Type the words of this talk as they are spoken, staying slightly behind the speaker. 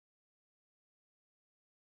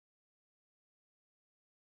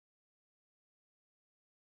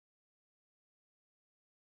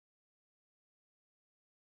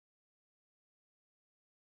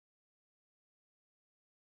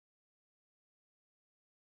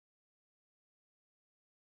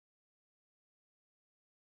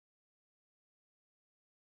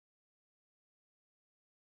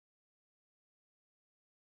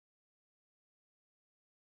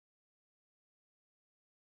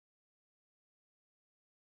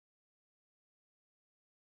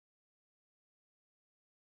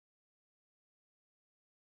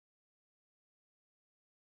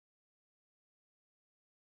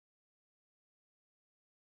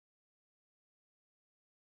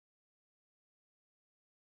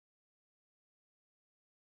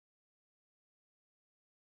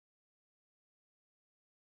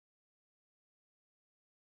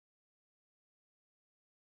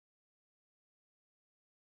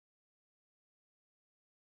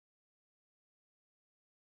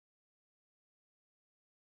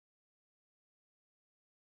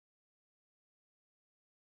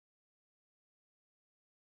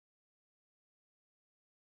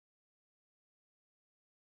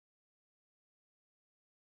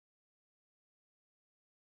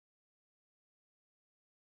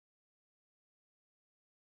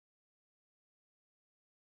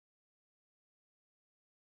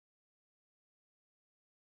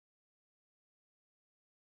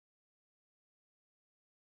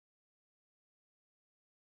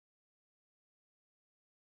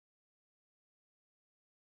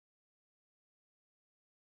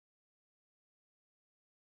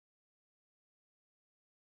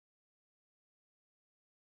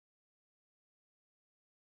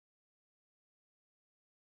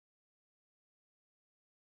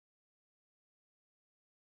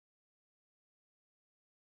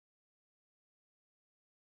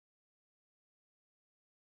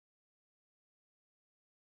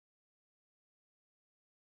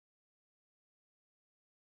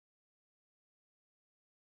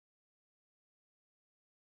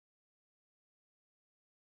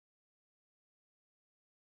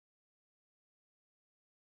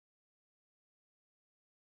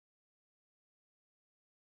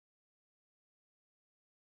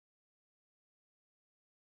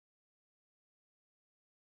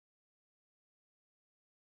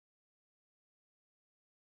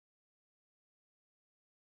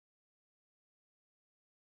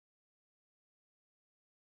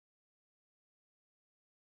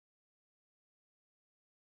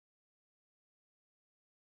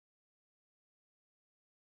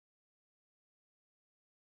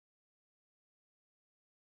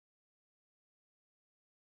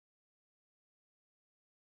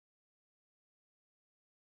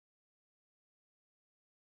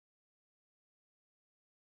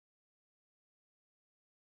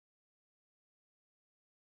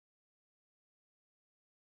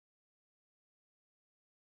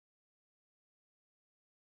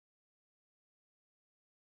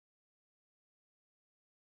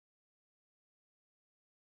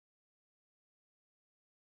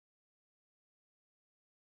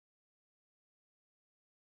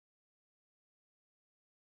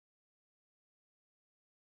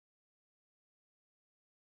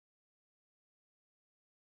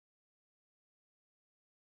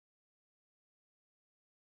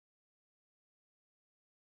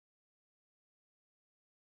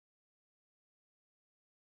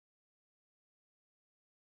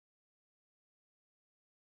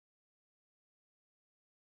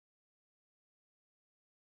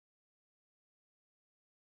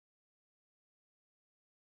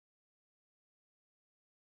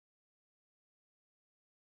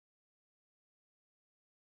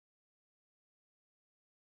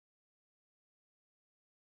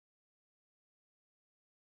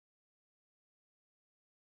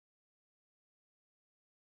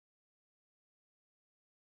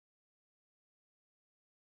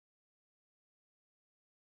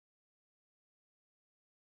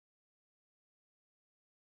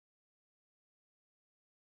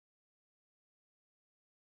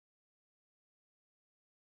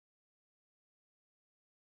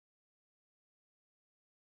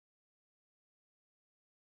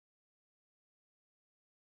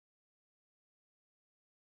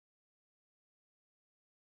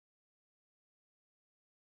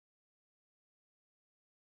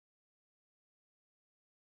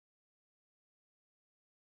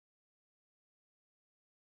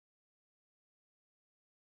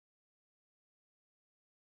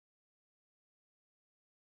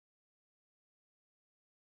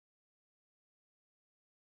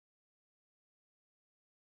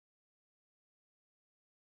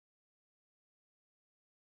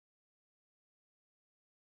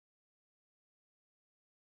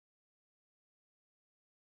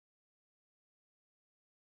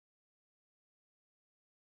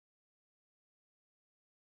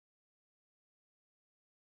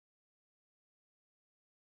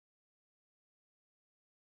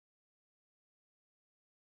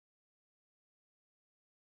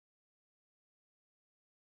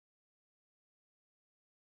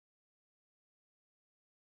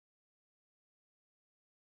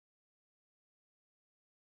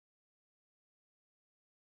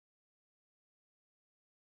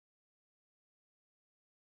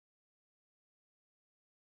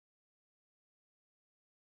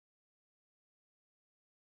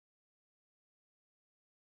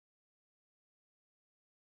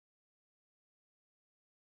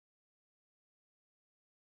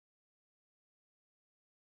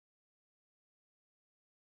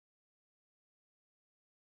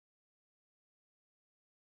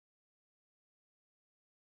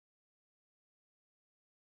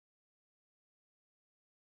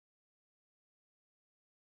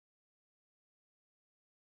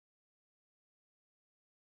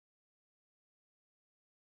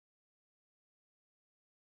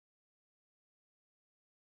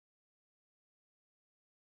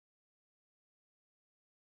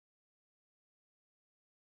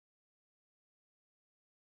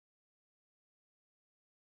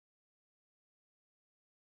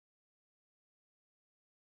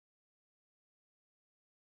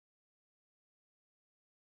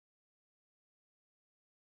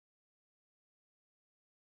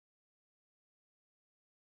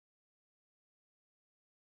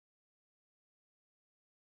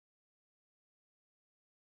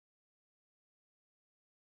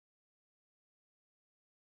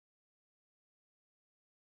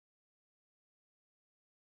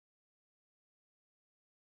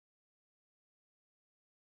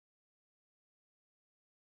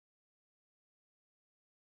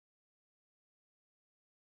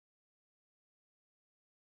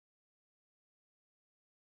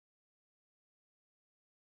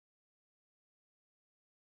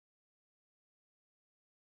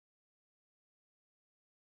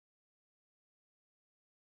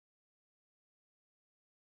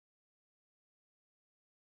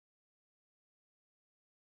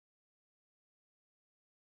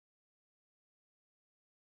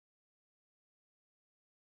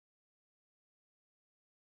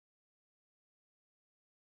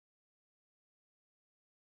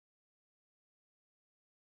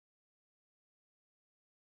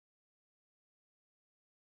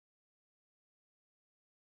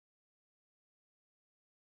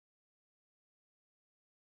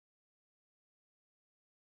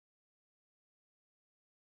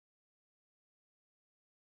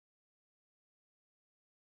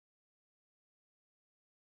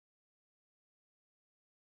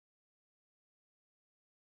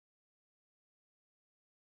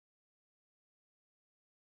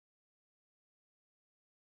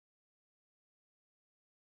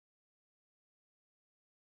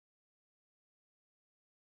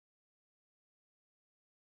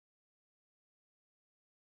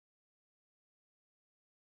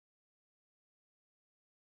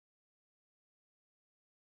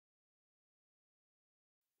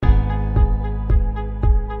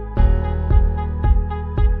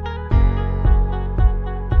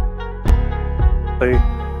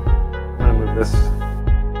this.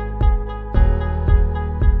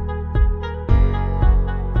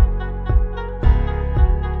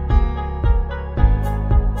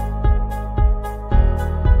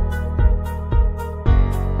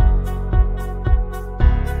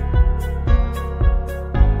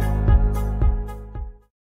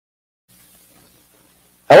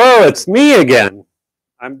 Hello, it's me again.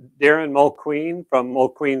 I'm Darren Mulqueen from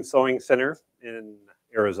Mulqueen Sewing Center in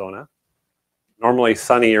Arizona. Normally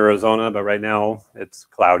sunny Arizona, but right now it's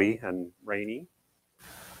cloudy and rainy.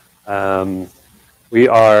 We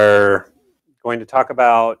are going to talk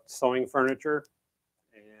about sewing furniture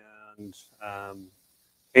and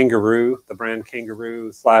Kangaroo, the brand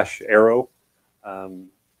Kangaroo / Arrow. To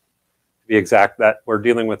be exact, that we're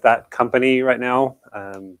dealing with that company right now.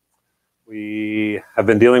 We have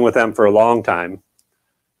been dealing with them for a long time.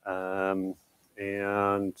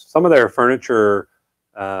 And some of their furniture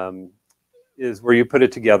is where you put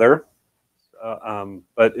it together.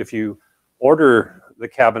 But if you order the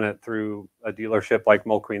cabinet through a dealership like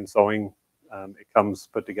Mulqueen Sewing, it comes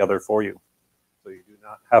put together for you. So you do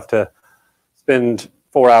not have to spend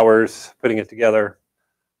 4 hours putting it together.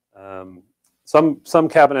 Some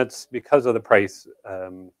cabinets, because of the price,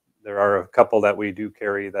 there are a couple that we do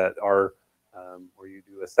carry that are where you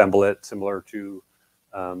do assemble it, similar to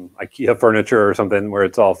IKEA furniture or something, where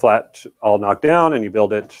it's all flat, all knocked down, and you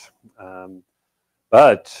build it.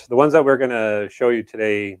 But the ones that we're going to show you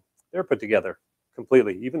today, they're put together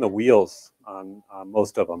completely. Even the wheels on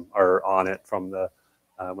most of them are on it from the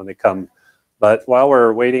when they come. But while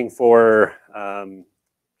we're waiting for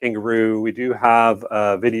Kangaroo, we do have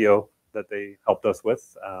a video that they helped us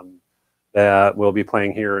with that we'll be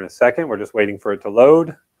playing here in a second. We're just waiting for it to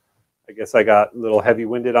load. I guess I got a little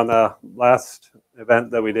heavy-winded on the last event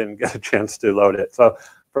that we didn't get a chance to load it. So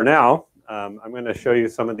for now, I'm going to show you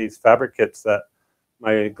some of these fabric kits that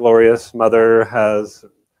my glorious mother has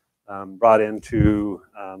brought into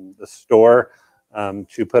the store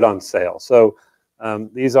to put on sale. So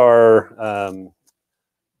these are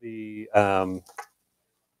the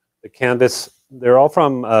canvas. They're all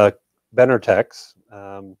from Benartex.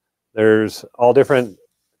 There's all different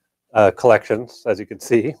collections, as you can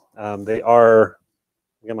see. They are,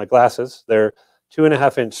 again, my glasses, they're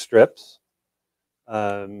 2.5-inch strips.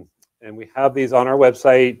 And we have these on our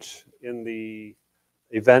website in the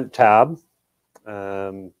event tab.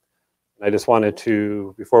 I just wanted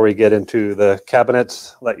to, before we get into the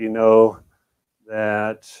cabinets, let you know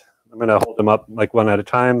that I'm going to hold them up like one at a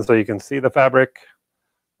time so you can see the fabric.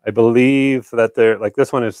 I believe that they're, like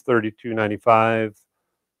this one is $32.95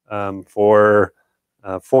 for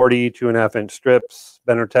 40 2.5-inch strips,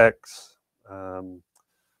 Benartex.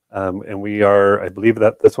 And we are, I believe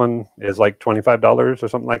that this one is like $25 or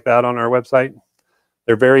something like that on our website.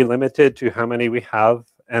 They're very limited to how many we have.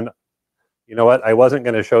 And you know what? I wasn't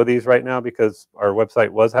going to show these right now because our website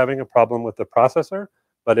was having a problem with the processor,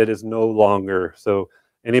 but it is no longer. So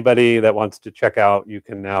anybody that wants to check out, you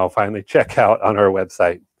can now finally check out on our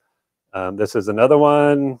website. This is another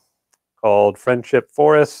one called Friendship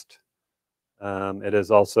Forest. It is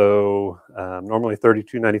also normally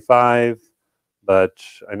 $32.95, but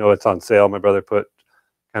I know it's on sale. My brother put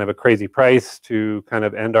kind of a crazy price to kind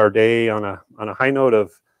of end our day on a high note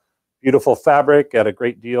of beautiful fabric at a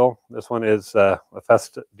great deal. This one is a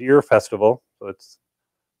deer festival, so it's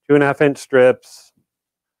 2.5-inch strips.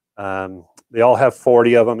 They all have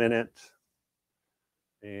 40 of them in it,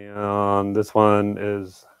 and this one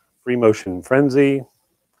is Free Motion Frenzy,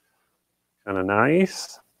 kind of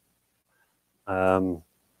nice.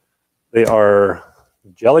 They are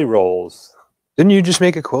jelly rolls. Didn't you just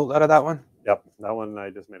make a quilt out of that one? Yep, that one I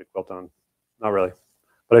just made a quilt on. Not really,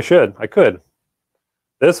 but I could.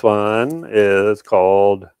 This one is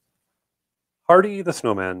called Hardy the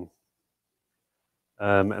Snowman.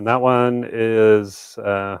 And that one is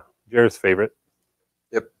Jared's favorite.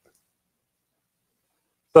 Yep.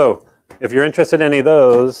 So if you're interested in any of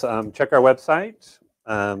those, check our website.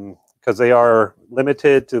 Because they are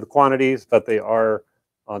limited to the quantities, but they are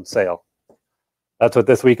on sale. That's what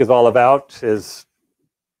this week is all about, is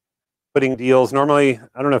putting deals. Normally,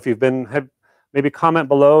 I don't know if you've been, maybe comment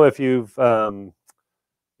below if you've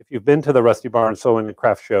been to the Rusty Barn Sewing and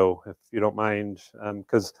Craft Show, if you don't mind.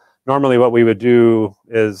 Because normally what we would do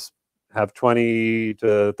is have 20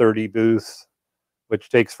 to 30 booths, which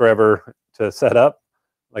takes forever to set up.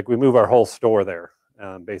 Like we move our whole store there,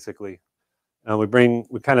 basically. We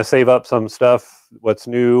kind of save up some stuff, what's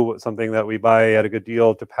new, something that we buy at a good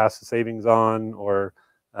deal to pass the savings on, or,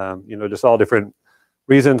 you know, just all different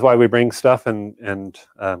reasons why we bring stuff and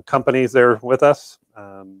companies there with us.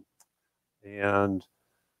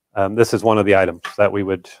 This is one of the items that we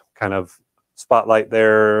would kind of spotlight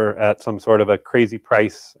there at some sort of a crazy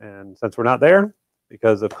price. And since we're not there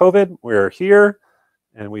because of COVID, we're here,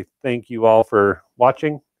 and we thank you all for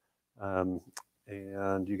watching. And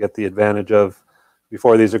you get the advantage of,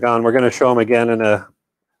 before these are gone, we're going to show them again in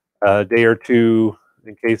a day or two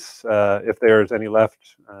in case if there's any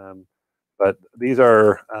left. But these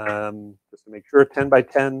are, just to make sure, 10 by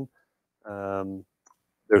 10.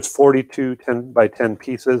 There's 42 10 by 10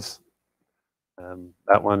 pieces.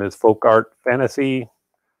 That one is folk art fantasy.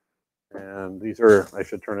 And these are, I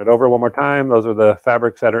should turn it over one more time. Those are the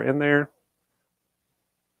fabrics that are in there.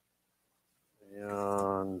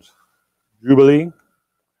 And Jubilee.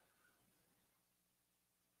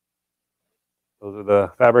 Those are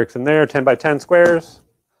the fabrics in there, 10 by 10 squares.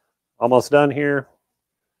 Almost done here.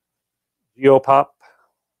 Geopop.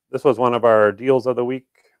 This was one of our deals of the week.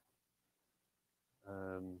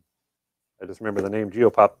 I just remember the name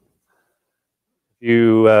Geopop.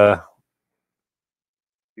 You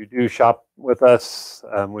do shop with us,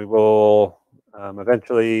 we will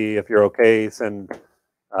eventually, if you're okay, send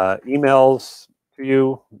emails to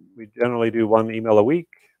you. We generally do 1 email a week.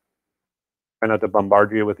 Try not to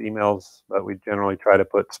bombard you with emails, but we generally try to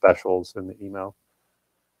put specials in the email.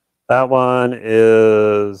 That one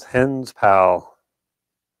is Hen's Pal.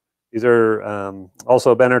 These are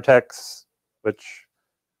also Benertex, which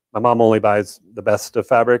my mom only buys the best of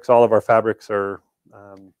fabrics. All of our fabrics are,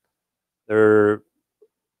 they're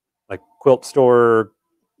like quilt store,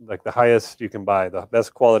 like the highest you can buy, the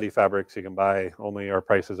best quality fabrics you can buy. Only our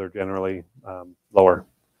prices are generally lower.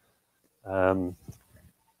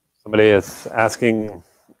 Somebody is asking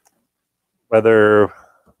whether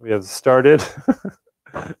we have started.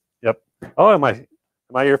 Yep. Oh, am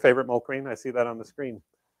I your favorite Mulqueen? I see that on the screen.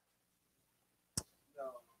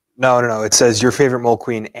 No. It says your favorite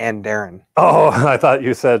Mulqueen and Darren. Oh, I thought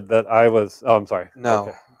you said that I was. Oh, I'm sorry. No,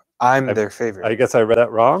 okay. I'm their favorite. I guess I read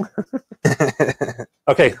that wrong.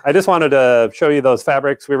 Okay, I just wanted to show you those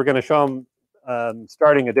fabrics. We were going to show them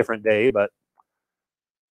starting a different day, but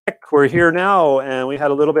heck, we're here now, and we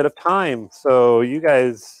had a little bit of time. So you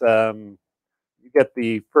guys, you get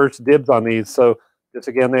the first dibs on these. So just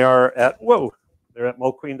again, they are at, they're at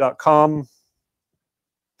mulqueen.com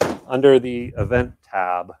under the event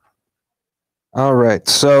tab. All right,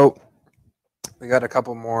 so we got a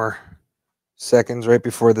couple more seconds right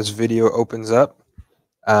before this video opens up.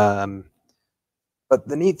 But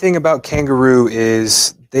the neat thing about Kangaroo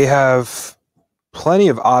is they have plenty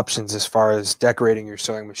of options as far as decorating your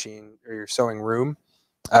sewing machine or your sewing room.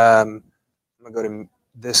 I'm gonna go to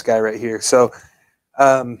this guy right here. So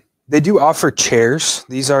they do offer chairs.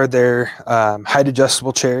 These are their height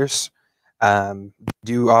adjustable chairs.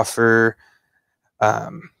 Do offer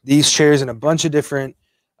these chairs in a bunch of different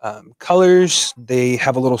colors. They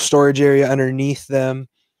have a little storage area underneath them,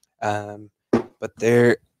 but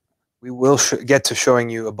we will get to showing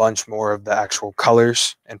you a bunch more of the actual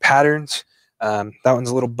colors and patterns. That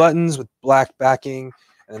one's little buttons with black backing,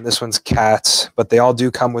 and this one's cats, but they all do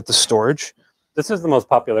come with the storage. This is the most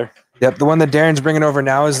popular. Yep, the one that Darren's bringing over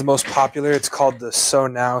now is the most popular. It's called the Sew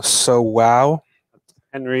Now, Sew Wow.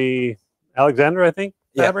 Henry Alexander, I think.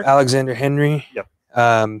 Fabric? Yeah, Alexander Henry.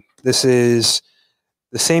 Yep. This is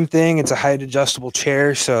the same thing. It's a height adjustable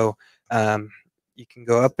chair, so you can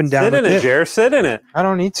go up and down. Sit in it, Jer. Sit in it. I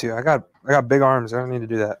don't need to. I got big arms. I don't need to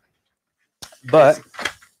do that. But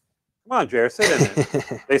come on, Jer, sit in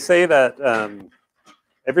it. They say that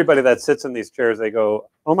everybody that sits in these chairs, they go,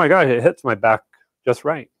 "Oh my God, it hits my back just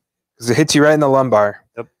right." Because it hits you right in the lumbar.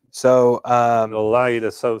 Yep. So it'll allow you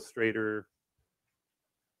to sew straighter.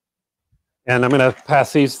 And I'm going to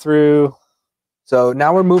pass these through. So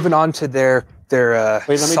now we're moving on to their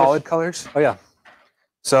solid colors. Oh yeah.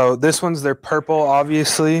 So this one's their purple,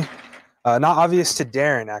 obviously. Not obvious to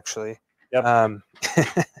Darren, actually. Yep.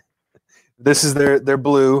 This is their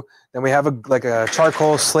blue. Then we have a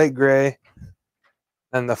charcoal slate gray.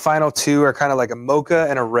 And the final two are kind of like a mocha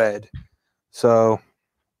and a red. So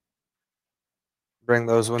bring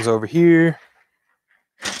those ones over here.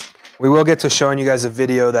 We will get to showing you guys a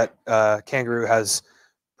video that Kangaroo has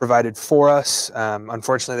provided for us.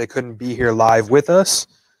 Unfortunately, they couldn't be here live with us.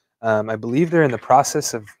 I believe they're in the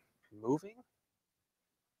process of moving.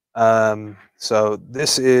 So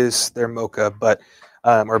this is their mocha,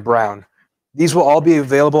 or brown. These will all be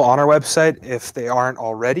available on our website if they aren't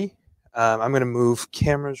already. I'm going to move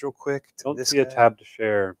cameras real quick. Don't see a tab to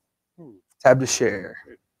share. Tab to share.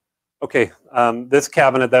 Okay, this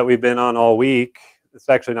cabinet that we've been on all week, it's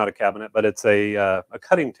actually not a cabinet, but it's a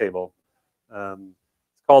cutting table.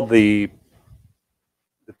 It's called the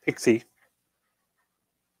Pixie.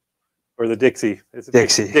 Or the Dixie. It's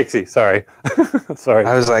Dixie. Dixie, sorry. Sorry.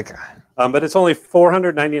 I was like, But it's only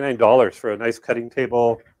 $499 for a nice cutting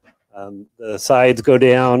table. The sides go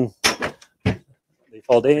down, they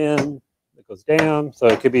fold in, it goes down, so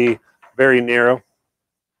it could be very narrow.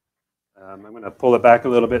 I'm going to pull it back a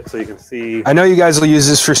little bit so you can see. I know you guys will use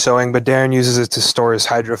this for sewing, but Darren uses it to store his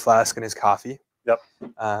hydro flask and his coffee. Yep.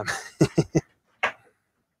 Um,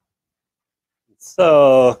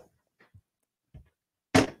 So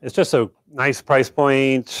it's just a nice price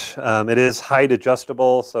point. It is height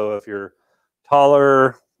adjustable, so if you're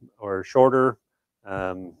taller or shorter,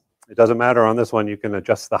 it doesn't matter on this one. You can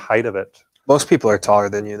adjust the height of it. Most people are taller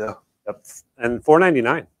than you, though. Yep. And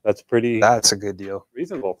 $499. That's pretty. That's a good deal.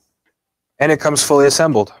 Reasonable. And it comes fully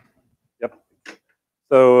assembled. Yep.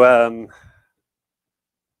 So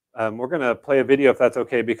we're going to play a video if that's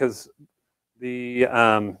okay, because the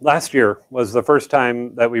last year was the first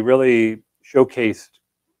time that we really showcased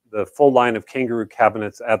the full line of Kangaroo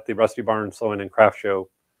cabinets at the Rusty Barn Sewing and Craft Show.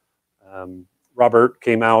 Robert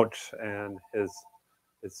came out and his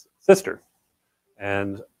sister.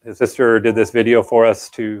 And his sister did this video for us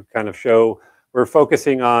to kind of show. We're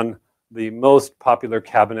focusing on the most popular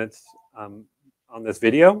cabinets on this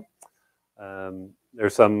video.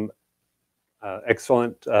 There's some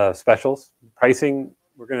excellent specials. Pricing,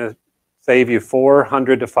 we're going to save you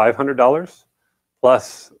 $400 to $500.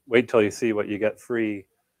 Plus, wait till you see what you get free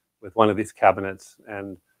with one of these cabinets.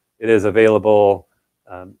 And it is available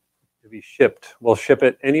to be shipped. We'll ship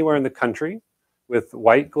it anywhere in the country with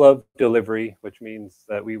white glove delivery, which means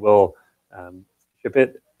that we will ship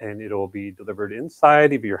it and it will be delivered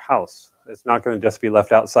inside of your house. It's not going to just be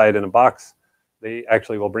left outside in a box. They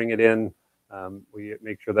actually will bring it in. We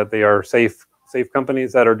make sure that they are safe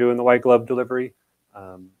companies that are doing the white glove delivery.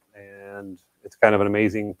 And it's kind of an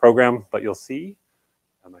amazing program, but you'll see.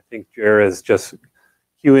 I think Jer is just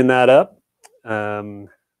queuing that up.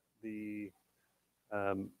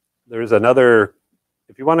 There's another.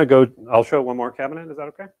 If you want to go, I'll show one more cabinet. Is that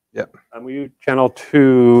okay? Yep. Will you channel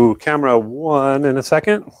to camera 1 in a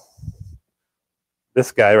second?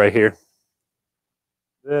 This guy right here.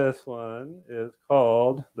 This one is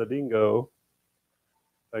called the Dingo.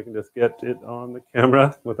 If I can just get it on the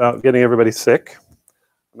camera without getting everybody sick.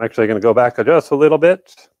 I'm actually going to go back just a little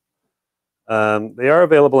bit. They are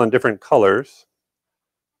available in different colors.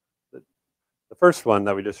 The first one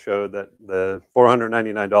that we just showed, that the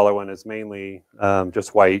 $499 one, is mainly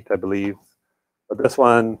just white, I believe. But this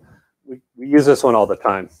one, we use this one all the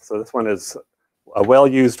time. So this one is a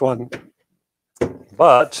well-used one.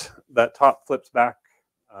 But that top flips back,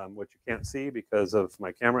 which you can't see because of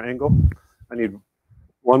my camera angle. I need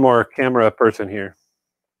one more camera person here.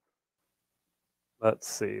 Let's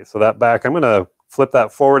see. So that back, I'm going to flip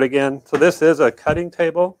that forward again. So this is a cutting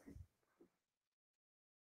table.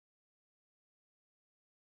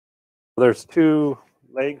 There's 2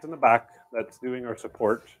 legs in the back that's doing our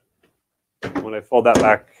support. When I fold that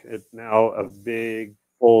back, it's now a big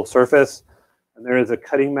full surface. And there is a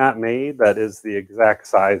cutting mat made that is the exact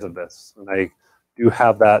size of this. And I do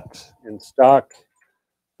have that in stock.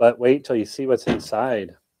 But wait till you see what's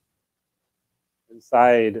inside.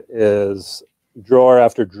 Inside is drawer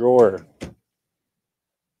after drawer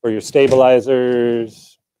for your stabilizers.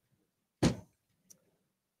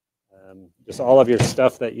 Just all of your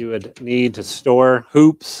stuff that you would need to store.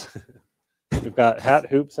 Hoops. We've got hat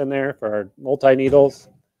hoops in there for our multi-needles.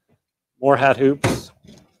 More hat hoops.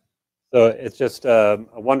 So it's just a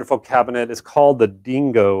wonderful cabinet. It's called the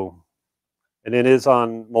Dingo, and it is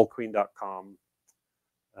on Mulqueen.com.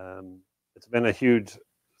 It's been a huge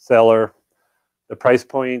seller. The price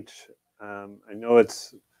point, I know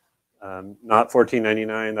it's not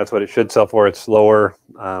 $14.99. That's what it should sell for. It's lower,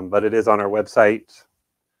 but it is on our website.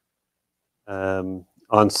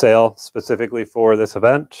 On sale specifically for this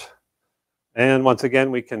event. And once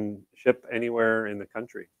again, we can ship anywhere in the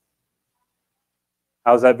country.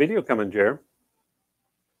 How's that video coming, Jer?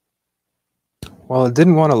 Well, it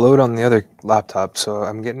didn't want to load on the other laptop, so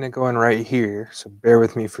I'm getting it going right here. So bear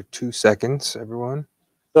with me for 2 seconds, everyone.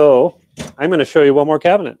 So I'm going to show you one more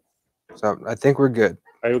cabinet. So I think we're good.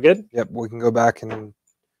 Are you good? Yep, we can go back and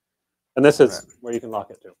this is where you can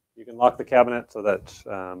lock it to. You can lock the cabinet so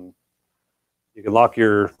that you can lock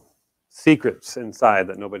your secrets inside,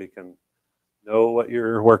 that nobody can know what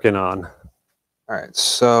you're working on. All right,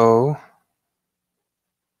 so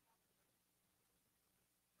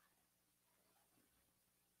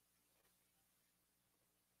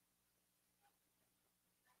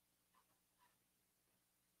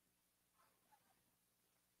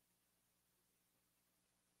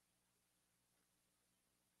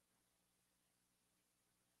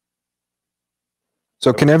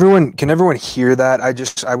can everyone hear that?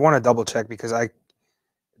 I want to double check because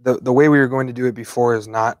the way we were going to do it before is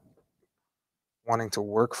not wanting to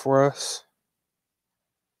work for us.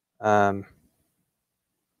 And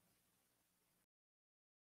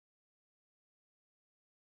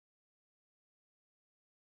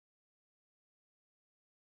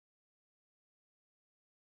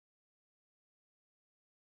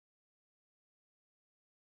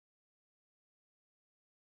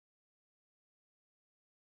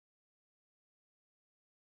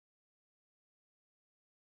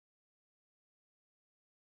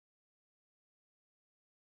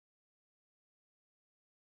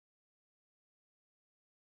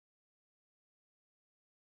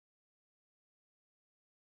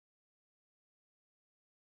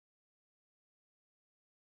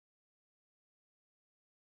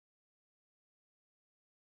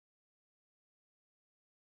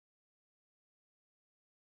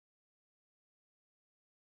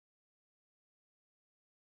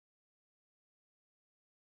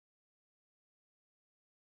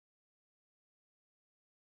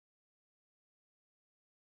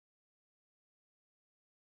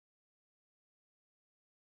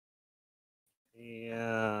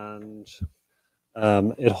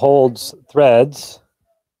it holds threads.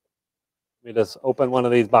 We just open one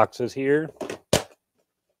of these boxes here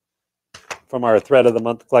from our Thread of the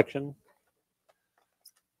Month collection.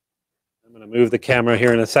 I'm going to move the camera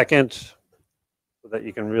here in a second so that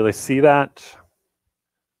you can really see that.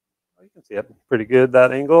 You can see it pretty good,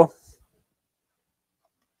 that angle.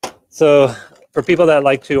 So for people that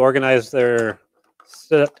like to organize their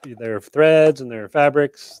threads and their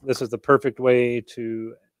fabrics, this is the perfect way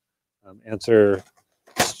to answer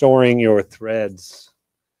storing your threads.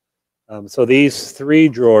 So these 3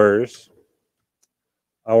 drawers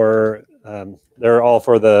are they're all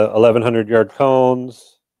for the 1100 yard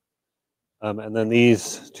cones, and then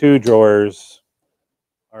these 2 drawers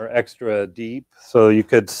are extra deep, so you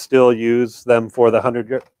could still use them for the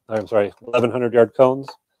 1100 yard cones,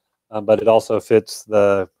 but it also fits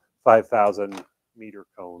the 5,000 meter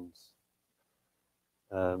cones.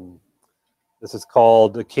 This is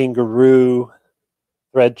called the Kangaroo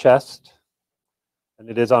thread chest, and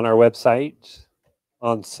it is on our website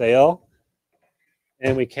on sale,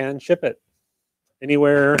 and we can ship it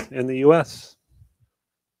anywhere in the US.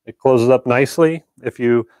 It closes up nicely. If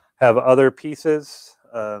you have other pieces,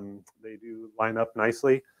 they do line up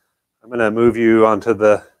nicely. I'm going to move you onto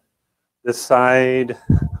this side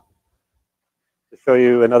to show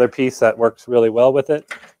you another piece that works really well with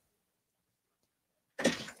it.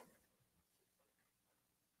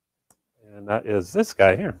 And that is this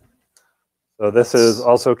guy here. So this is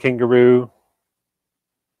also Kangaroo.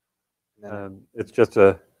 It's just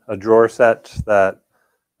a drawer set that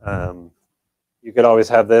you could always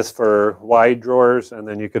have this for wide drawers, and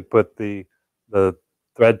then you could put the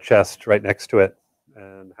thread chest right next to it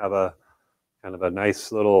and have a kind of a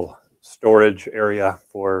nice little storage area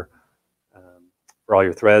for all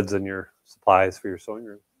your threads and your supplies for your sewing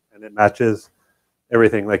room. And it matches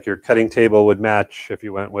everything, like your cutting table would match if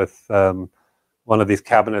you went with one of these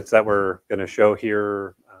cabinets that we're going to show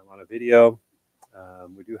here on a video.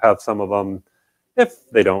 We do have some of them if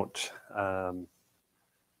they don't.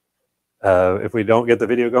 If we don't get the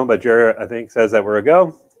video going, but Jared, I think, says that we're a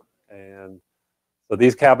go. And so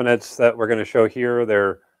these cabinets that we're going to show here,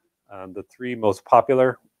 they're the 3 most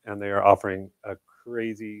popular, and they are offering a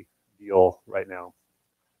crazy deal right now.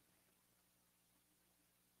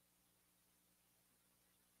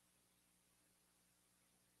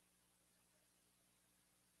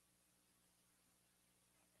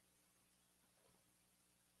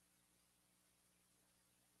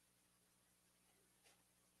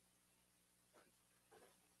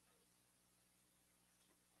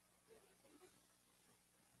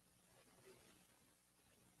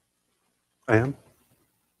 I am?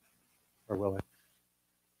 Or will I?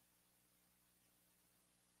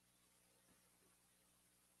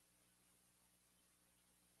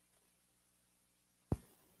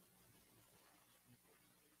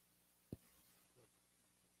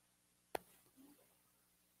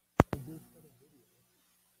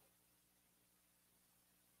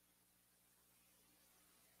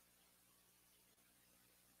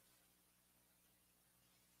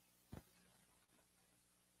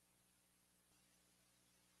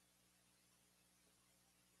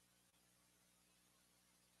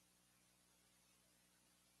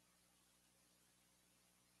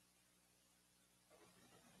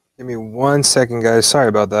 Give me 1 second, guys. Sorry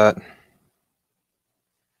about that.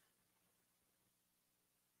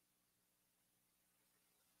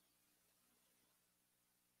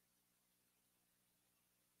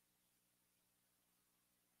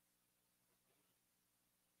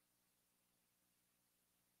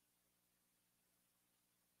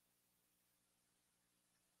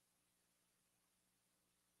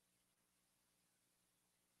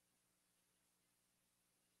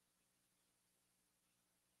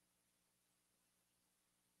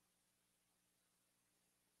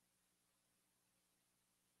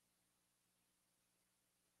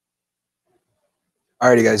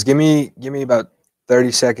 Alrighty, guys, give me about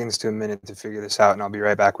 30 seconds to a minute to figure this out, and I'll be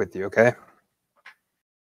right back with you. Okay.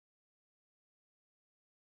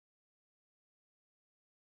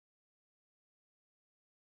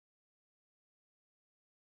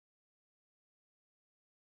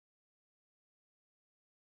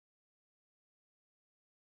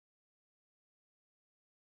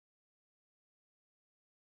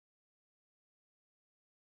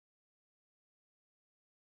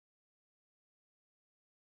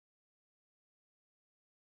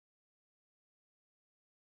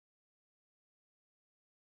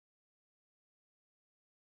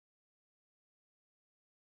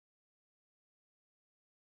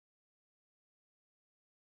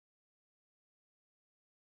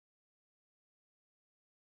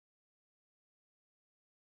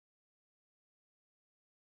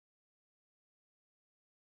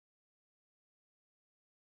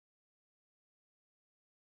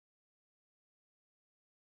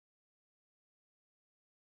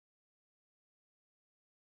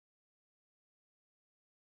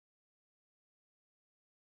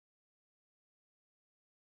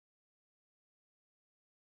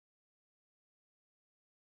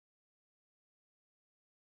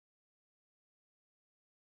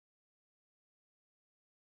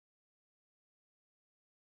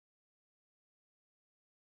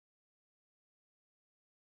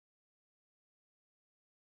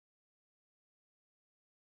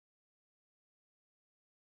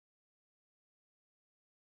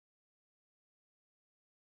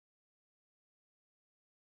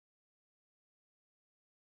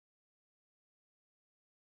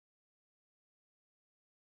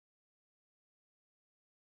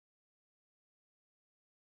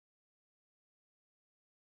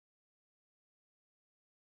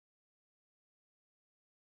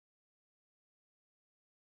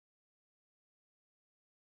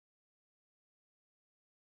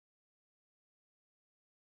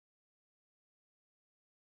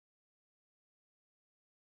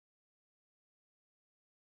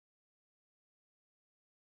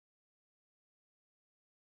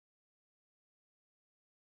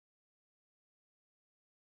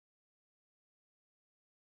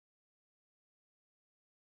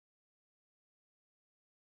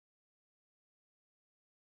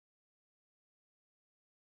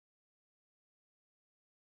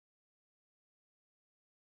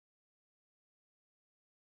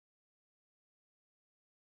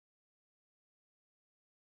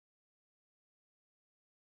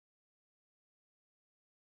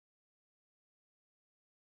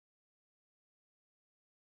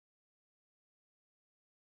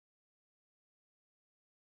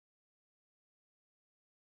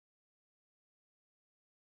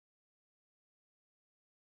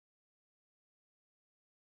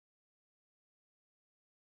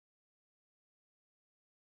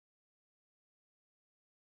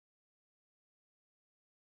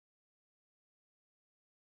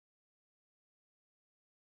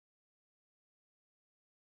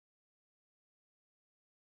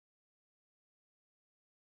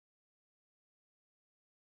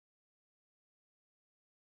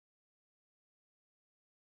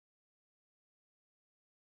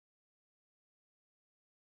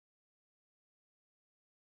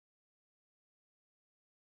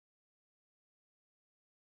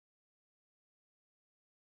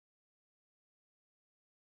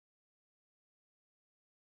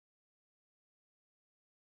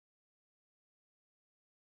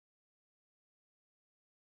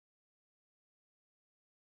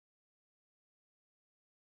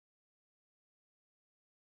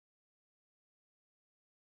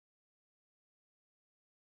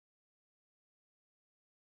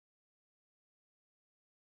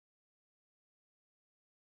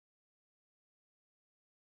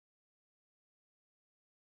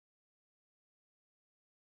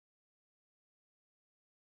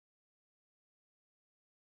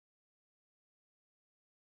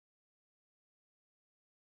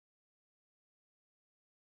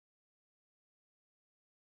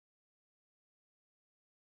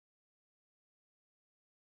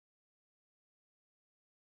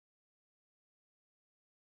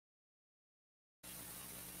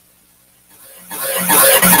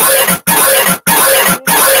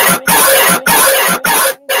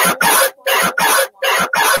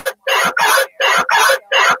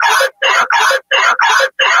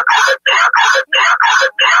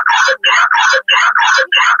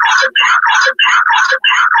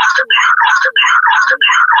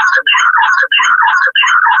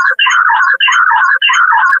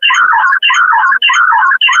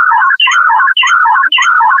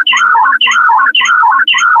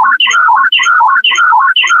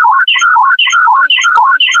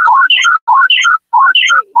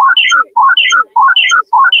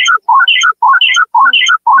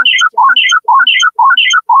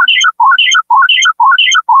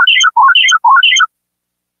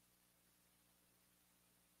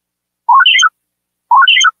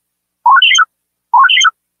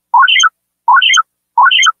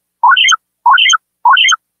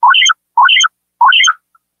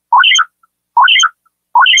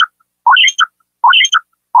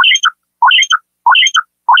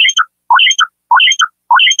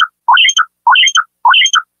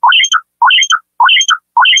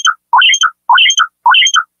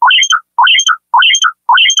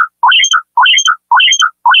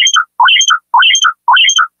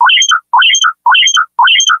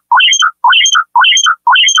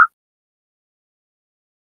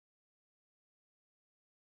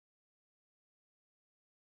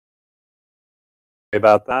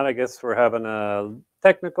 About that, I guess we're having a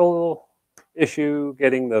technical issue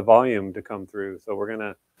getting the volume to come through, so we're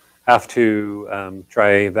gonna have to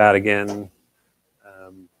try that again.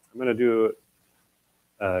 I'm gonna do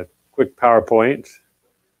a quick PowerPoint,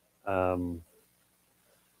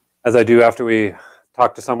 as I do after we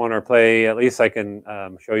talk to someone or play. At least I can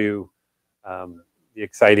show you the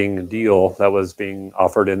exciting deal that was being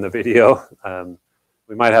offered in the video.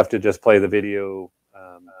 We might have to just play the video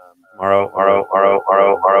tomorrow.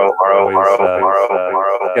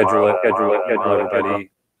 Schedule everybody.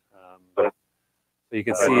 So you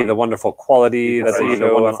can see the wonderful quality that they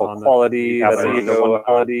show on the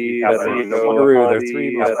Kangaroo. Their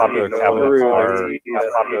three most popular cabinets are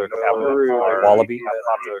Wallaby,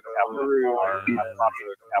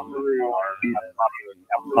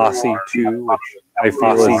 Aussie 2, which I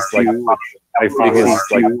feel is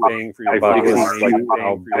like paying for your buck is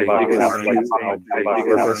how big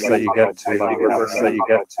purpose that you get to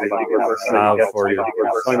have for your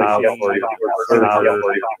sewing machine,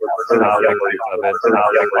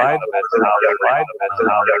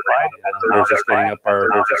 we're just getting up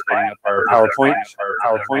our PowerPoint.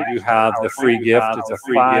 You have the free gift. It's a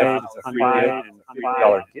free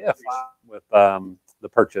 $550 gift with the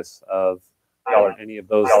purchase of any of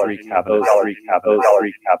those three cabinets.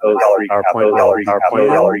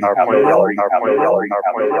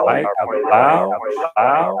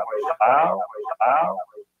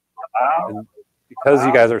 And because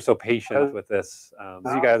you guys are so patient with this, I'm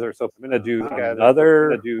going to do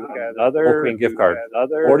another Mulqueen gift card,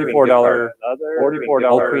 $44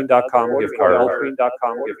 Mulqueen.com gift card.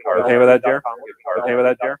 Okay with that, Jer?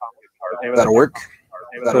 That'll work.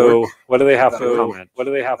 So what do they have to comment?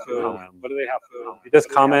 You just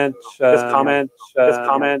comment. If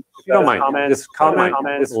you don't mind, just comment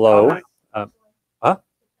below. Not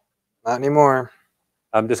anymore.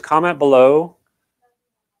 Just comment below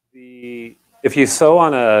if you sew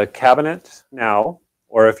on a cabinet now,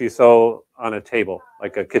 or if you sew on a table,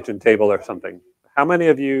 like a kitchen table or something. How many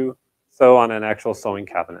of you sew on an actual sewing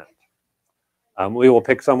cabinet? We will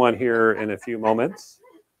pick someone here in a few moments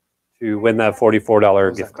to win that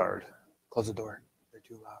 $44 gift card. Close the door. They're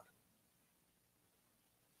too loud.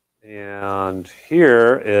 And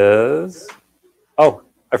here is, oh,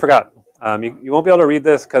 I forgot. You won't be able to read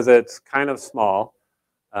this because it's kind of small,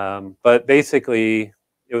 but basically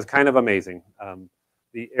it was kind of amazing.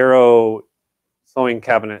 The Arrow Sewing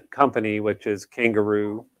Cabinet Company, which is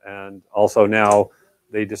Kangaroo, and also now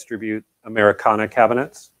they distribute Americana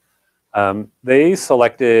cabinets. They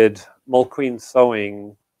selected Mulqueen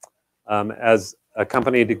Sewing as a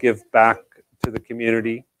company to give back to the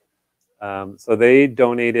community. So they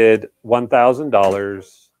donated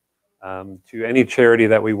 $1,000 to any charity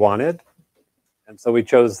that we wanted. And so we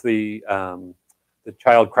chose the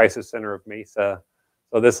Child Crisis Center of Mesa.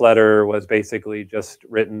 So this letter was basically just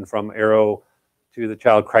written from Arrow to the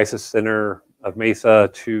Child Crisis Center of Mesa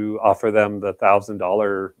to offer them the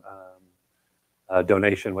 $1,000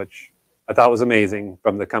 donation, which I thought was amazing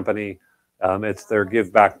from the company. It's their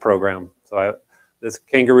give back program. So this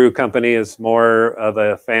Kangaroo company is more of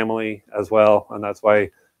a family as well, and that's why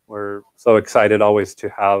we're so excited always to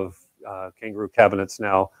have Kangaroo cabinets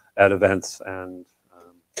now at events, and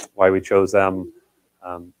why we chose them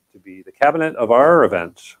to be the cabinet of our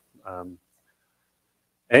event.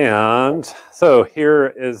 And so here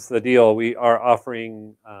is the deal. We are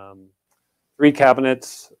offering 3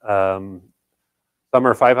 cabinets. Some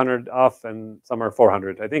are 500 off and some are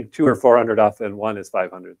 400. I think 2 are 400 off and 1 is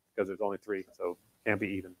 500 because there's only 3, so can't be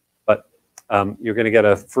even. But you're going to get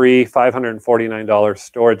a free $549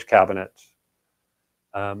 storage cabinet.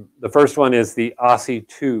 The first one is the Aussie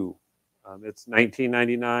 2. It's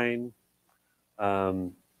 $19.99.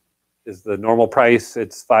 Is the normal price.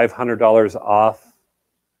 It's $500 off.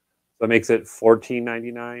 So it makes it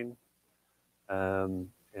 $14.99. And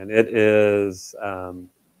it is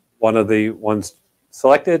one of the ones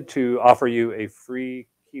selected to offer you a free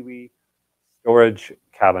Kiwi storage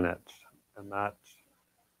cabinet. And that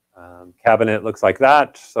cabinet looks like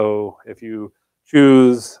that. So if you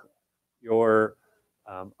choose your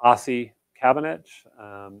Aussie cabinet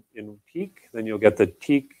in teak, then you'll get the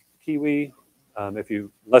teak Kiwi,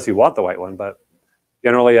 unless you want the white one, but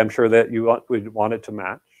generally I'm sure that you would want it to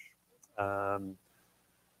match.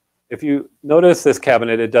 If you notice this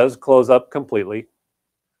cabinet, it does close up completely.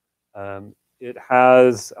 It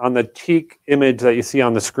has, on the teak image that you see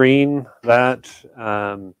on the screen, that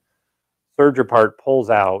serger part pulls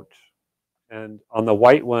out. And on the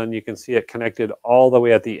white one, you can see it connected all the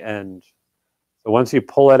way at the end. So once you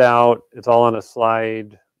pull it out, it's all on a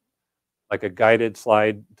slide, like a guided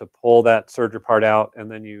slide to pull that serger part out.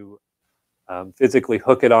 And then you physically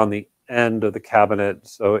hook it on the end of the cabinet.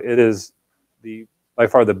 So it is by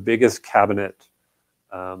far the biggest cabinet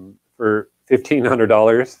for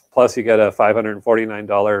 $1,500. Plus, you get a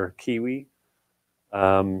 $549 Kiwi.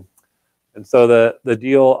 And so the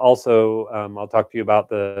deal also, I'll talk to you about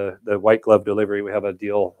the white glove delivery. We have a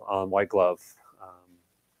deal on white glove.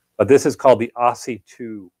 But this is called the Aussie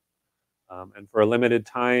 2. And for a limited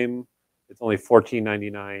time, it's only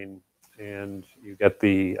 $14.99, and you get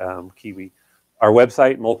the Kiwi. Our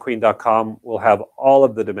website, mulqueen.com, will have all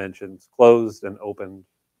of the dimensions closed and opened.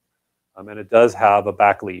 And it does have a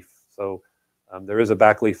back leaf. So there is a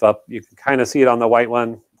back leaf up. You can kind of see it on the white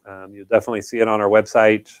one. You'll definitely see it on our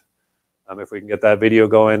website. If we can get that video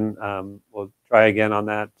going, we'll try again on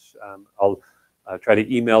that. I'll try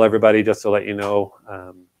to email everybody just to let you know,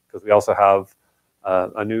 because we also have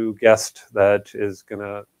a new guest that is going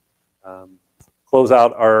to close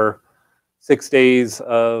out our 6 days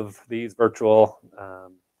of these virtual.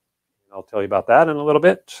 I'll tell you about that in a little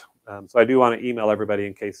bit. So I do want to email everybody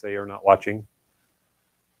in case they are not watching.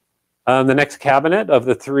 The next cabinet of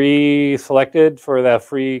the 3 selected for the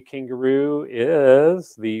free Kangaroo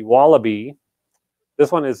is the Wallaby.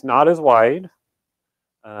 This one is not as wide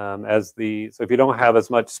so if you don't have as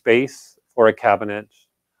much space for a cabinet,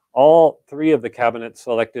 all 3 of the cabinets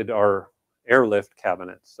selected are airlift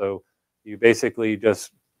cabinets. So you basically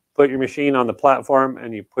just put your machine on the platform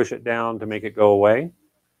and you push it down to make it go away.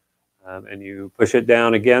 And you push it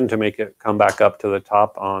down again to make it come back up to the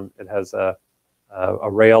top. It has a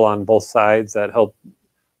rail on both sides that help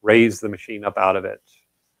raise the machine up out of it.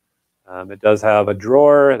 It does have a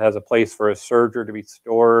drawer. It has a place for a serger to be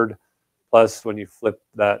stored. Plus, when you flip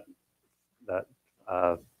that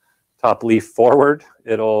top leaf forward,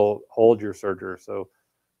 it'll hold your serger. So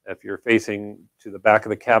if you're facing to the back of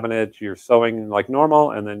the cabinet, you're sewing like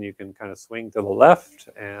normal, and then you can kind of swing to the left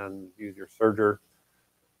and use your serger.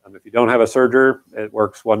 If you don't have a serger, it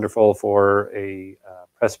works wonderful for a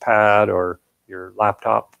press pad or your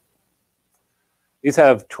laptop. These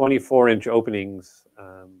have 24-inch openings,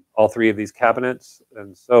 all 3 of these cabinets,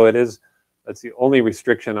 and so that's the only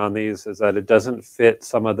restriction on these, is that it doesn't fit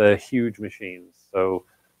some of the huge machines. So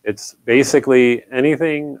it's basically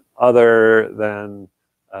anything other than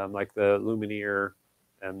like the Lumineer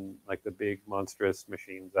and like the big monstrous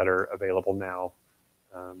machines that are available now.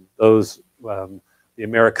 The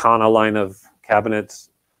Americana line of cabinets,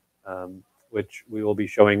 which we will be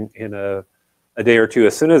showing in a day or two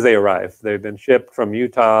as soon as they arrive. They've been shipped from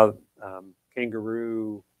Utah.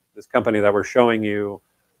 Kangaroo, this company that we're showing you,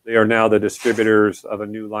 they are now the distributors of a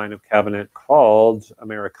new line of cabinet called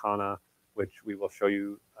Americana, which we will show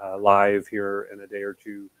you live here in a day or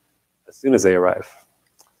two as soon as they arrive.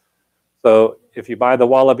 So if you buy the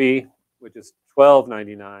Wallaby, which is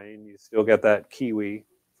 $12.99, you still get that Kiwi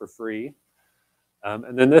for free.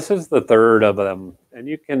 And then this is the 3rd of them. And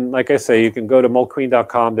you can, like I say, you can go to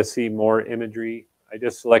mulqueen.com to see more imagery. I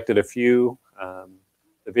just selected a few.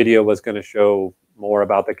 The video was going to show more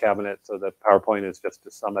about the cabinet, so the PowerPoint is just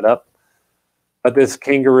to sum it up. But this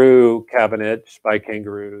Kangaroo cabinet by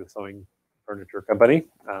Kangaroo Sewing Furniture Company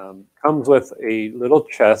comes with a little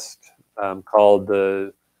chest called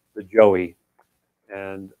the Joey.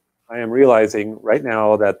 And I am realizing right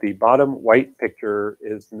now that the bottom white picture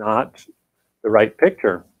is not the right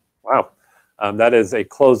picture. Wow. That is a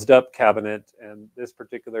closed up cabinet, and this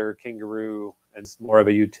particular Kangaroo is more of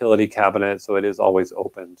a utility cabinet, so it is always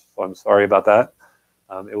opened. So I'm sorry about that.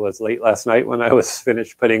 It was late last night when I was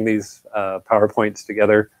finished putting these PowerPoints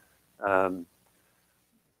together.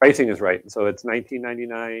 Pricing is right. So it's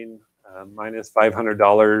 $19.99 minus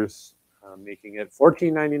 $500, making it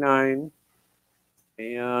 $14.99.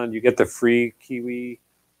 And you get the free Kiwi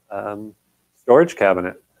storage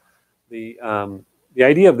cabinet. The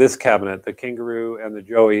idea of this cabinet, the Kangaroo and the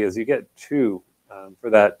Joey, is you get 2 for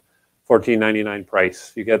that $14.99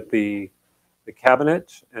 price. You get the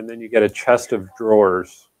cabinet, and then you get a chest of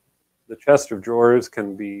drawers. The chest of drawers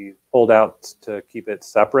can be pulled out to keep it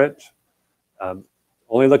separate.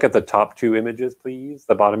 Only look at the top 2 images, please.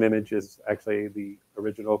 The bottom image is actually the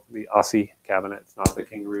original, the Aussie cabinet. It's not the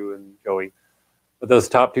Kangaroo and Joey. But those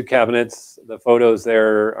top 2 cabinets, the photos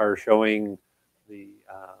there are showing the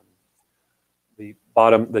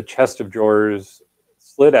bottom, the chest of drawers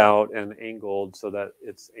slid out and angled so that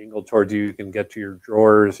it's angled towards you. You can get to your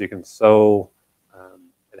drawers. You can sew.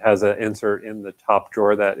 It has an insert in the top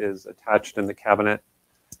drawer that is attached in the cabinet.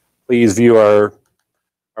 Please view our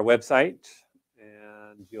website,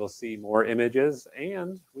 and you'll see more images.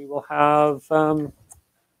 And we will have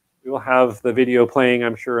the video playing,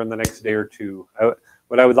 I'm sure, in the next day or two.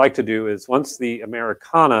 What I would like to do is, once the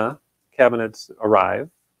Americana cabinets arrive,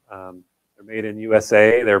 They're made in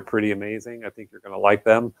USA. They're pretty amazing. I think you're going to like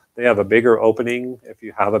them. They have a bigger opening. If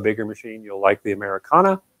you have a bigger machine, you'll like the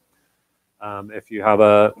Americana. If you have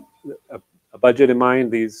a budget in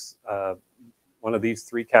mind, these one of these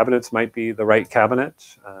 3 cabinets might be the right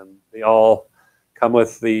cabinet. They all come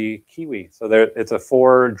with the Kiwi. So it's a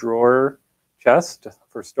 4-drawer chest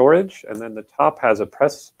for storage, and then the top has a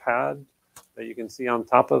press pad that you can see on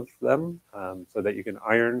top of them, so that you can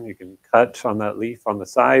iron, you can cut on that leaf on the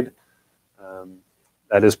side.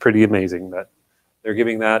 That is pretty amazing that they're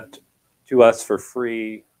giving that to us for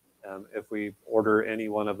free if we order any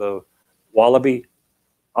one of the Wallaby,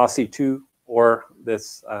 Aussie 2, or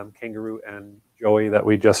this Kangaroo and Joey that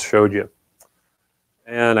we just showed you.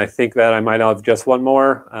 And I think that I might have just one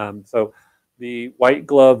more. So the white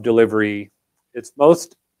glove delivery, it's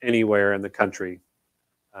most anywhere in the country.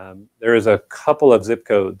 There is a couple of zip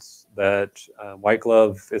codes that white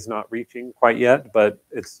glove is not reaching quite yet, but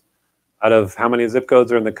it's out of how many zip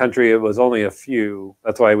codes are in the country, it was only a few.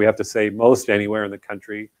 That's why we have to say most anywhere in the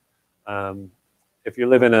country. If you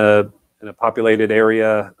live in a populated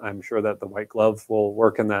area, I'm sure that the white glove will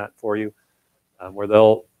work in that for you, where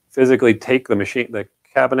they'll physically take the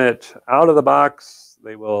cabinet out of the box.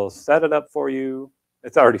 They will set it up for you.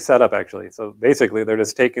 It's already set up, actually. So basically, they're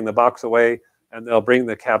just taking the box away, and they'll bring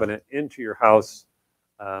the cabinet into your house.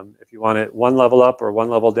 If you want it 1 level up or 1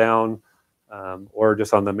 level down, or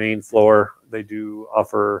just on the main floor, they do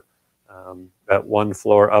offer that 1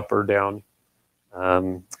 floor up or down.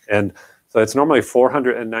 And so it's normally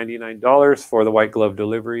 $499 for the white glove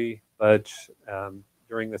delivery, but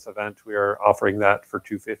during this event, we are offering that for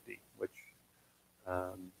 $250, which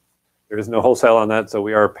there is no wholesale on that, so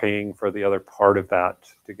we are paying for the other part of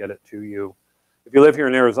that to get it to you. If you live here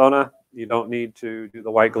in Arizona, you don't need to do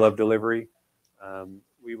the white glove delivery.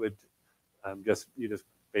 We would you just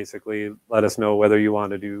basically let us know whether you want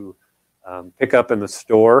to do pick up in the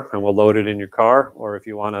store, and we'll load it in your car, or if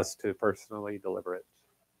you want us to personally deliver it.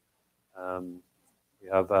 We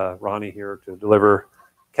have Ronnie here to deliver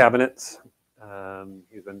cabinets.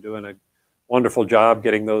 He's been doing a wonderful job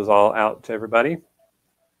getting those all out to everybody. And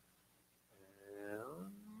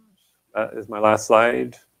that is my last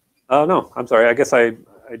slide. Oh, no, I'm sorry. I guess I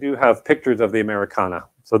do have pictures of the Americana.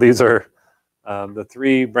 So these are the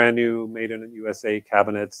 3 brand new made in USA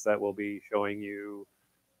cabinets that we'll be showing you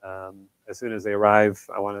as soon as they arrive.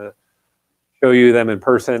 I want to show you them in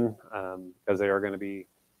person because they are going to be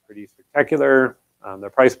pretty spectacular. Their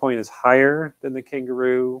price point is higher than the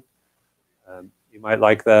Kangaroo. You might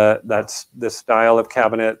like that's this style of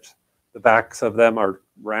cabinet. The backs of them are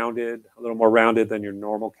rounded, a little more rounded than your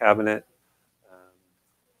normal cabinet.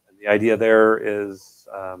 And the idea there is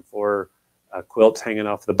for quilts hanging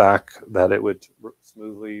off the back, that it would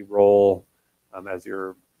smoothly roll as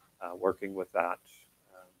you're working with that.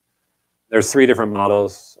 There's 3 different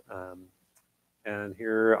models, and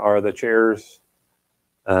here are the chairs.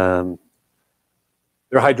 They're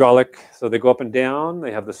hydraulic, so they go up and down.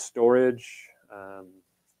 They have the storage.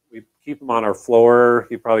 We keep them on our floor.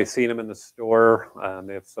 You've probably seen them in the store.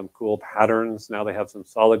 They have some cool patterns. Now they have some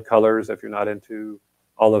solid colors. If you're not into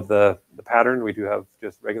all of the pattern, we do have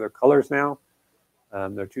just regular colors now.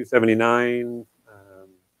 They're $279,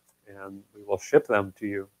 and we will ship them to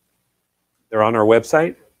you. They're on our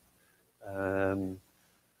website.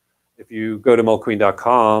 If you go to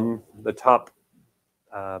mulqueen.com, the top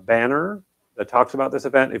banner that talks about this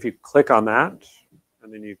event, if you click on that,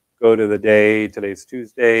 and then you go to the day, today's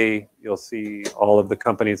Tuesday, you'll see all of the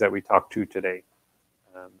companies that we talked to today.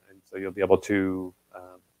 And so you'll be able to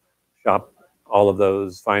shop all of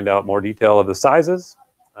those, find out more detail of the sizes,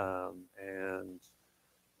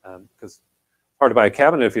 because hard to buy a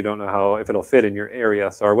cabinet if you don't know if it'll fit in your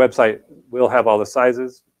area. So our website will have all the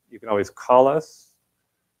sizes. You can always call us.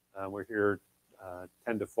 We're here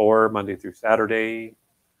 10 to 4, Monday through Saturday,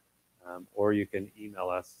 or you can email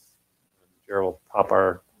us. Jared will pop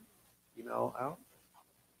our email out.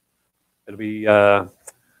 It'll be, you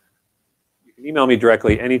can email me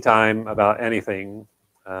directly anytime about anything.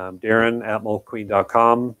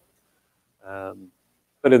 Darren@mulqueen.com.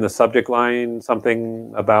 Put in the subject line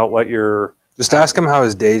something about what you're... Just ask him how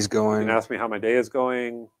his day's going. You can ask me how my day is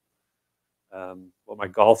going, what my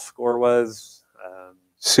golf score was.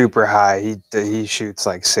 Super high. He shoots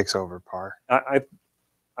like 6 over par.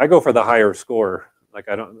 I go for the higher score. Like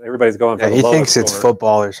everybody's going for the he lowest thinks it's score.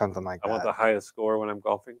 football or something like that. I want the highest score when I'm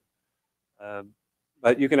golfing.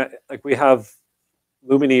 But you can, like, we have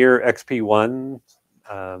Lumineer XP1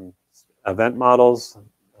 event models.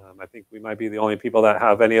 I think we might be the only people that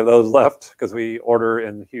have any of those left because we order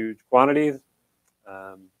in huge quantities.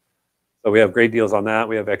 So we have great deals on that.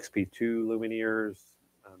 We have XP2 Lumineers.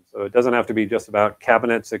 So it doesn't have to be just about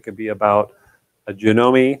cabinets. It could be about a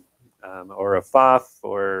Janome or a FOF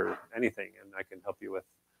or anything, and I can help you with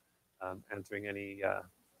answering any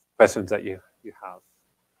questions that you have.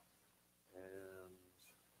 And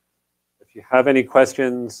if you have any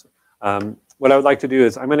questions, what I would like to do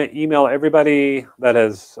is I'm going to email everybody that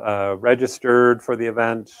has registered for the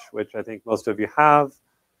event, which I think most of you have.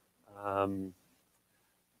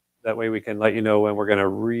 That way we can let you know when we're going to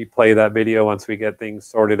replay that video once we get things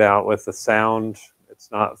sorted out with the sound.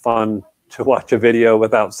 It's not fun to watch a video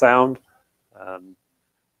without sound.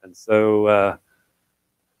 And so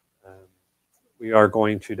we are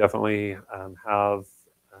going to definitely have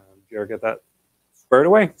Jared get that squared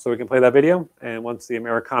away so we can play that video. And once the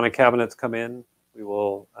Americana cabinets come in, we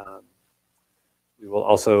will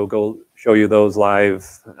also go show you those live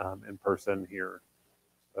in person here.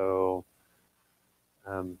 So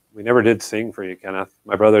we never did sing for you, Kenneth.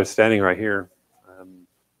 My brother's standing right here.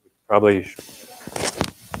 Probably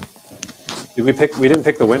did we pick? We didn't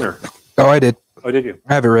pick the winner. Oh, I did. Oh, did you?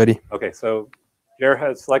 I have it ready. Okay, so Jared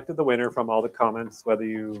has selected the winner from all the comments, whether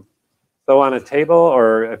you sew on a table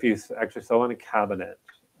or if you actually sew on a cabinet.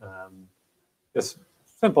 Just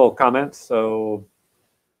simple comments. So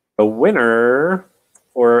the winner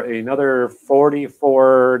for another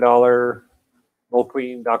 $44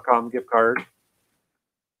 Mulqueen.com gift card.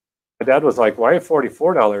 My dad was like, why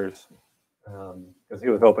 $44? Because he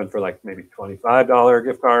was hoping for like maybe $25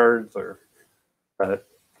 gift cards or, but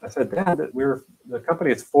I said, Dad, the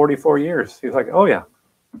company is 44 years. He's like, oh yeah.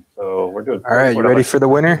 So we're doing. All right, you ready for the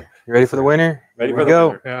winner? You ready for the winner? Ready Here for we the go.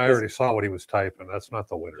 winner. Yeah, I already saw what he was typing. That's not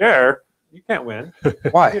the winner. Jared, you can't win.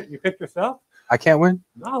 Why? You picked yourself? I can't win?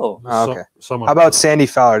 No. Oh, okay. Someone, How about Sandy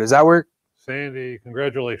Fowler? Does that work? Sandy?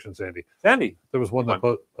 Congratulations, Sandy. Sandy. There was one that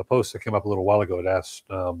a post that came up a little while ago that asked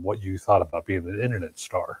what you thought about being an internet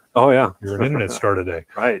star. Oh yeah. You're an internet star today.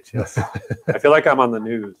 Right. Yes. I feel like I'm on the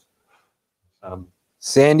news.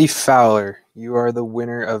 Sandy Fowler, you are the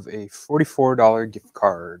winner of a $44 gift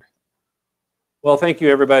card. Well, thank you,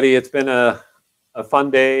 everybody. It's been a fun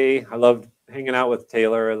day. I loved hanging out with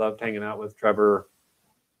Taylor. I loved hanging out with Trevor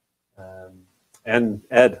and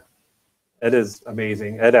Ed. Ed is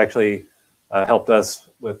amazing. Ed actually helped us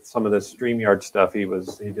with some of the StreamYard stuff. He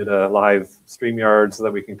did a live StreamYard so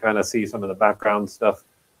that we can kind of see some of the background stuff.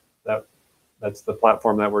 That's the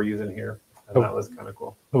platform that we're using here. And that was kind of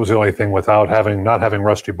cool. That was the only thing without not having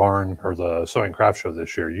Rusty Barn or the Sewing Craft Show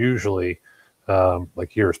this year. Usually,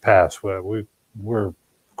 like years past, we're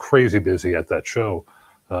crazy busy at that show.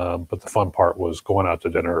 But the fun part was going out to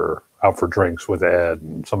dinner or out for drinks with Ed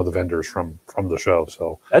and some of the vendors from the show.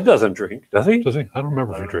 So Ed doesn't drink, does he? Does he? I don't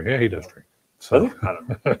remember if he drinks. Yeah, he does drink. So. Does he? I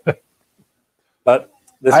don't know. But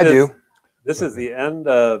this is the end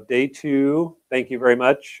of day 2. Thank you very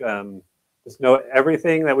much. Just know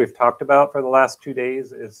everything that we've talked about for the last 2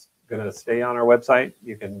 days is going to stay on our website.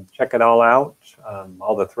 You can check it all out,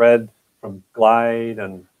 all the thread from Glide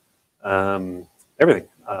and everything.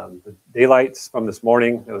 The daylights from this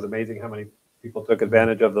morning, it was amazing how many people took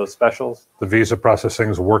advantage of those specials. The visa processing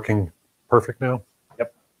is working perfect now?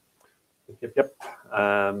 Yep.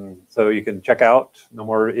 So you can check out, no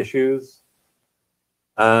more issues.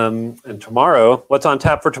 And tomorrow, what's on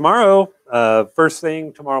tap for tomorrow? First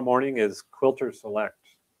thing tomorrow morning is Quilter Select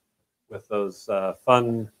with those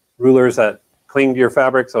fun rulers that cling to your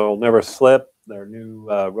fabric so it'll never slip. Their new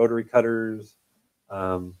rotary cutters.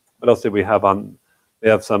 What else did we have on? We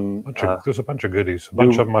have some. There's a bunch of goodies. A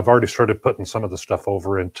bunch of them. I've already started putting some of the stuff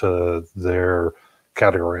over into their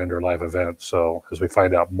category under live events. So as we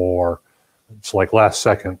find out more, it's like last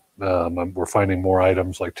second. We're finding more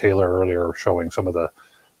items. Like Taylor earlier showing some of the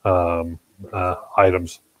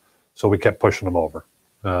items. So we kept pushing them over.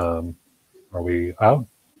 Are we out?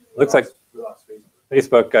 Looks like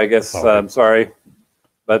Facebook, I guess. Okay. I'm sorry.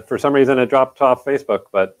 But for some reason it dropped off Facebook.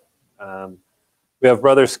 But we have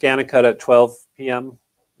Brother Scanicut at 12 p.m.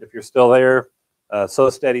 If you're still there. So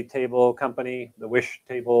Steady Table Company. The Wish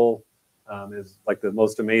table is like the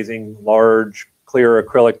most amazing large clear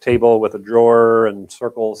acrylic table with a drawer and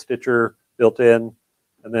circle stitcher built in.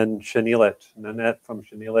 And then Chenillet. Nanette from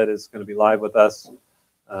Chenillet is going to be live with us.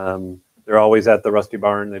 They're always at the Rusty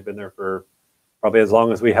Barn. They've been there for probably as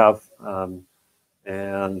long as we have.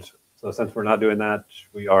 And so since we're not doing that,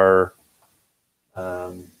 we are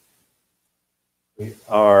going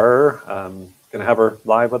to have her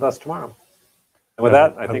live with us tomorrow. And with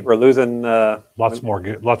that, I think we're losing lots more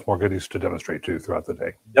goodies to demonstrate too throughout the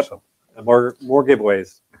day. Yep. So. And more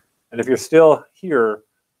giveaways. And if you're still here,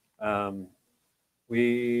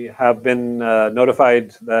 we have been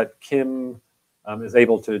notified that Kim is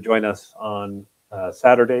able to join us on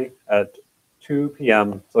Saturday at 2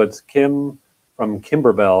 p.m. So it's Kim from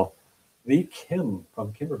Kimberbell. The Kim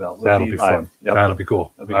from Kimberbell. That'll be fun. Yep. That'll be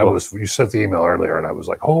cool. That'll be cool. You sent the email earlier, and I was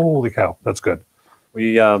like, "Holy cow, that's good."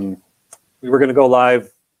 We were going to go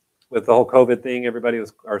live with the whole COVID thing.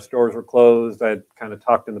 Our stores were closed. I had kind of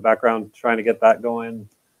talked in the background trying to get that going.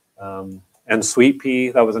 And Sweet Pea,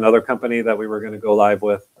 that was another company that we were going to go live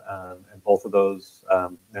with, and both of those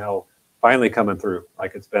now finally coming through.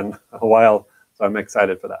 Like, it's been a while, so I'm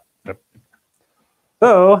excited for that. Yep.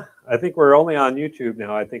 So I think we're only on YouTube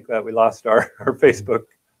now. I think that we lost our Facebook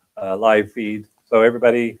live feed. So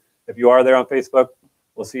everybody, if you are there on Facebook,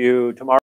 we'll see you tomorrow.